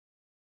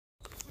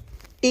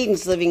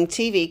Eden's Living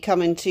TV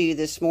coming to you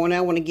this morning.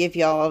 I want to give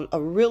y'all a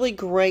really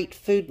great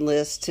food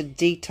list to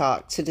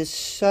detox. It is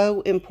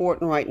so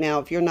important right now.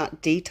 If you're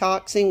not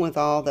detoxing with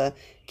all the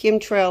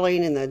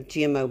chemtrailing and the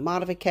GMO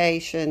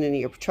modification and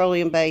your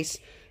petroleum-based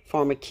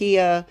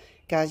pharmacia,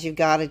 guys, you've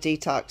got to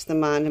detox the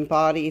mind and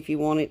body if you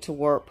want it to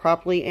work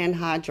properly and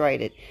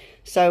hydrated.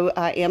 So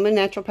I am a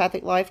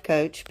naturopathic life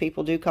coach.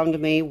 People do come to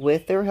me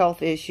with their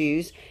health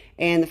issues.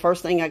 And the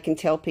first thing I can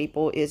tell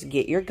people is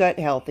get your gut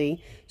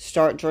healthy,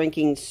 start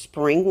drinking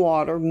spring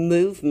water,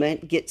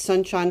 movement, get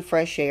sunshine,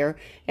 fresh air,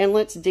 and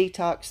let's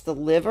detox the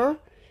liver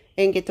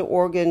and get the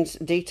organs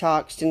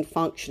detoxed and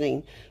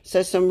functioning.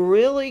 So some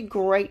really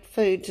great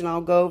foods, and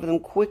I'll go over them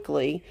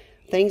quickly.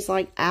 Things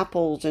like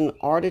apples and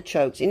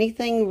artichokes,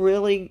 anything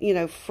really,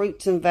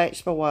 fruits and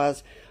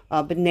vegetable-wise,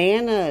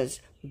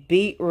 bananas,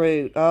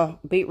 beetroot.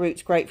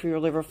 Beetroot's great for your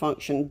liver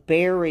function.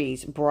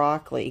 Berries,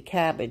 broccoli,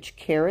 cabbage,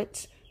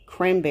 carrots,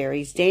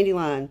 cranberries,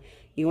 dandelion.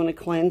 You want to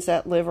cleanse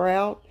that liver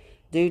out?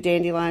 Do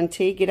dandelion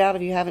tea. Get out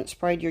if you haven't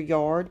sprayed your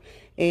yard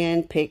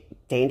and pick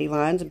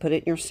dandelions and put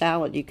it in your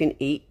salad. You can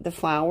eat the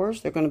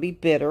flowers. They're going to be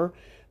bitter,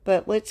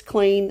 but let's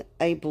clean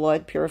a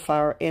blood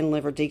purifier and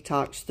liver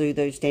detox through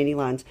those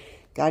dandelions.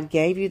 God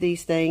gave you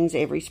these things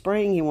every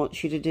spring. He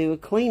wants you to do a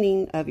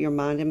cleaning of your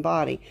mind and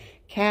body.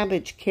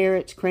 Cabbage,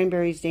 carrots,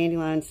 cranberries,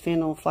 dandelions,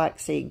 fennel,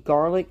 flaxseed,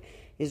 garlic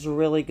is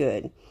really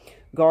good.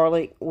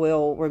 Garlic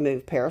will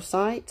remove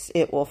parasites.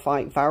 It will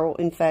fight viral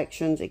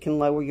infections. It can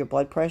lower your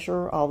blood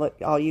pressure.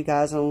 All you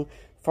guys on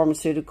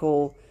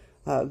pharmaceutical,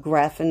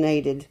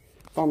 graphinated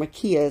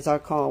pharmacia, as I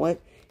call it,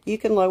 you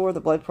can lower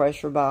the blood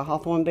pressure by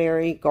hawthorn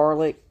berry,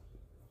 garlic,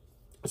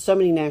 so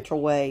many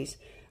natural ways.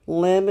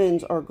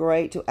 Lemons are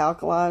great to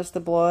alkalize the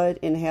blood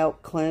and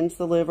help cleanse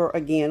the liver.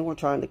 Again, we're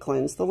trying to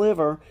cleanse the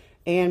liver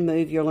and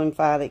move your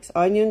lymphatics.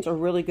 Onions are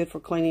really good for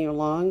cleaning your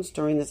lungs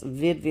during this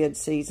vid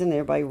season.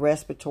 Everybody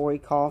respiratory,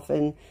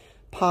 coughing,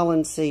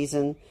 pollen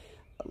season.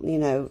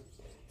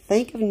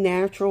 Think of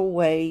natural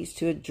ways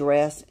to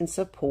address and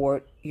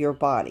support your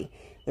body.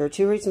 There are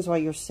two reasons why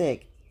you're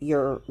sick.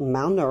 You're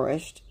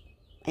malnourished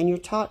and you're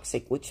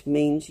toxic, which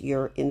means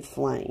you're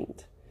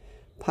inflamed.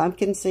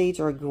 Pumpkin seeds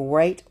are a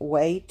great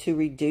way to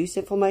reduce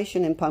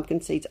inflammation, and pumpkin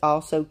seeds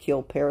also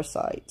kill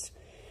parasites.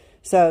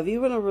 So if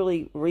you want to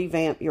really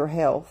revamp your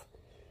health,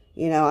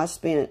 I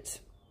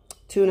spent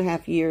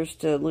 2.5 years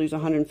to lose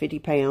 150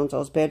 pounds. I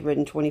was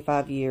bedridden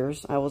 25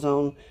 years. I was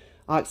on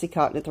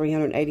Oxycontin at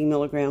 380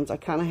 milligrams. I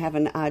kind of have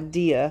an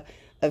idea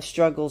of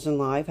struggles in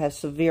life. I have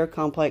severe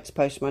complex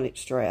post-traumatic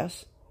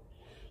stress.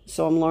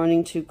 So I'm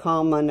learning to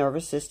calm my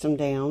nervous system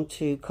down,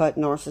 to cut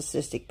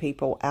narcissistic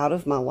people out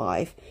of my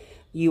life.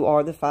 You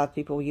are the 5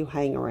 people you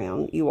hang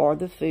around. You are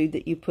the food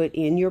that you put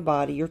in your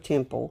body, your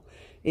temple.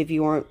 If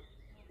you aren't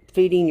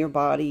feeding your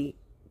body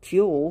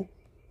fuel,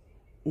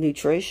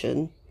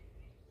 nutrition,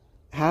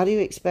 how do you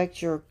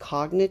expect your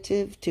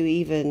cognitive to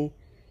even,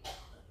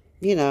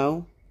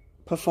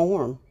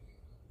 perform?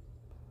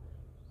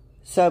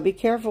 So be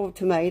careful of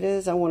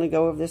tomatoes. I want to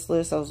go over this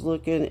list. I was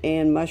looking,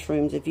 and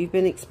mushrooms. If you've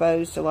been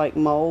exposed to like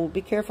mold,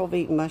 be careful of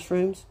eating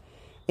mushrooms.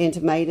 And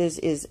tomatoes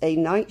is a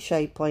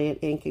nightshade plant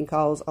and can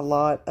cause a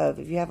lot of,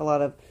 if you have a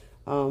lot of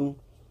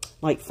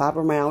like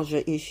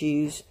fibromyalgia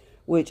issues,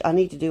 which I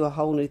need to do a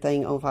whole new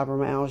thing on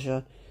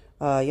fibromyalgia.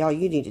 Y'all,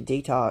 you need to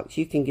detox.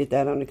 You can get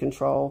that under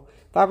control.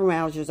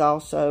 Fibromyalgia is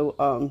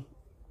also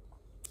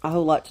a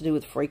whole lot to do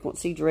with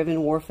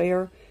frequency-driven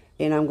warfare,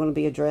 and I'm going to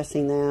be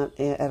addressing that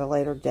at a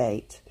later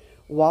date.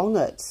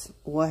 Walnuts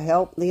will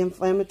help the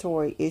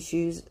inflammatory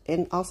issues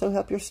and also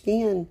help your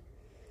skin.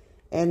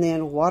 And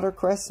then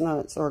watercress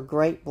nuts are a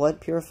great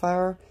blood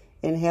purifier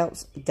and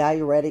helps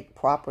diuretic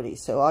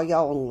properties. So all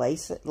y'all on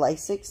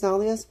Lasix and all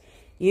this,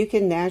 you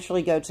can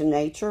naturally go to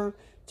nature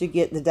to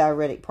get the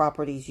diuretic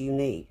properties you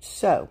need.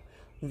 So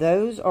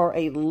those are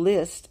a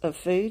list of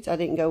foods. I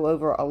didn't go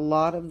over a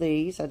lot of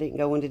these. I didn't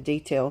go into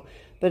detail.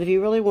 But if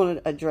you really want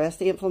to address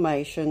the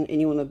inflammation and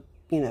you want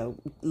to,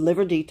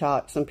 liver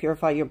detox and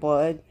purify your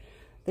blood,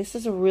 this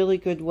is a really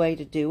good way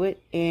to do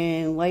it.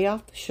 And lay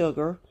off the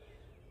sugar.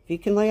 If you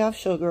can lay off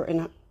sugar,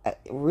 and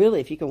really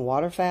if you can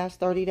water fast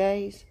 30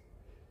 days,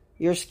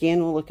 your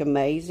skin will look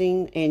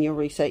amazing and you'll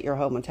reset your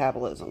whole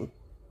metabolism.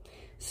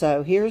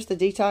 So here's the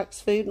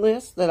detox food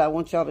list that I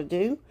want y'all to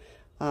do.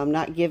 I'm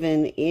not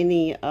giving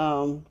any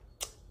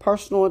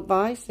personal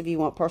advice. If you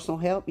want personal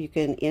help, you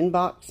can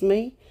inbox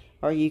me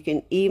or you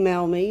can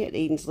email me at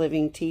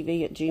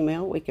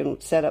edenslivingtv@gmail.com. We can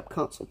set up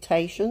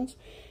consultations.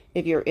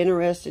 If you're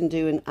interested in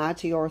doing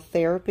ITR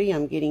therapy,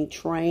 I'm getting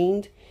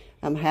trained.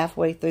 I'm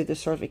halfway through the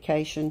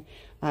certification.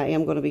 I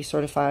am going to be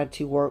certified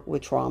to work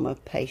with trauma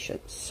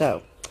patients.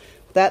 So,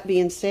 that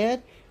being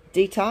said,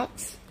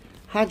 detox,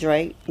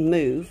 hydrate,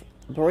 move,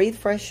 breathe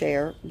fresh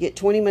air, get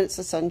 20 minutes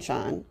of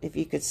sunshine. If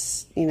you could,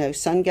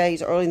 sun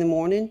gaze early in the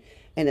morning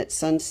and at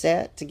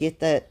sunset to get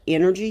that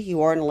energy.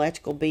 You are an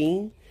electrical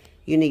being.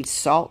 You need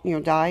salt in your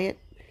diet.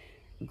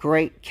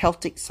 Great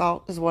Celtic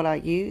salt is what I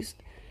use.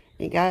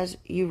 And guys,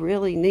 you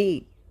really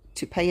need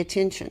to pay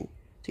attention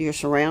to your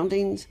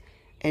surroundings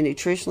and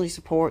nutritionally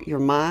support your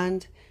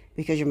mind,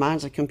 because your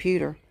mind's a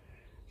computer.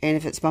 And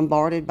if it's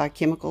bombarded by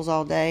chemicals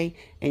all day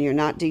and you're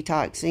not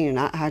detoxing, you're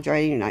not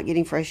hydrating, you're not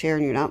getting fresh air,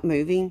 and you're not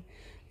moving,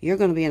 you're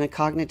going to be in a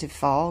cognitive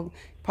fog.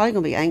 Probably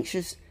going to be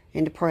anxious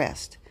and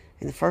depressed.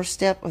 And the first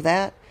step of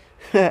that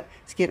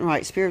is getting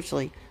right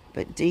spiritually,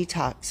 but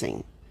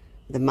detoxing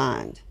the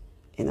mind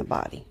and the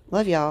body.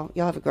 Love y'all.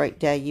 Y'all have a great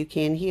day. You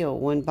can heal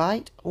one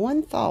bite,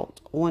 one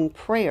thought, one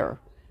prayer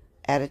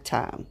at a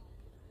time.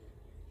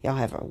 Y'all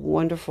have a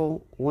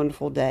wonderful,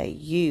 wonderful day.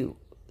 You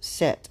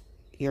set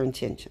your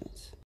intentions.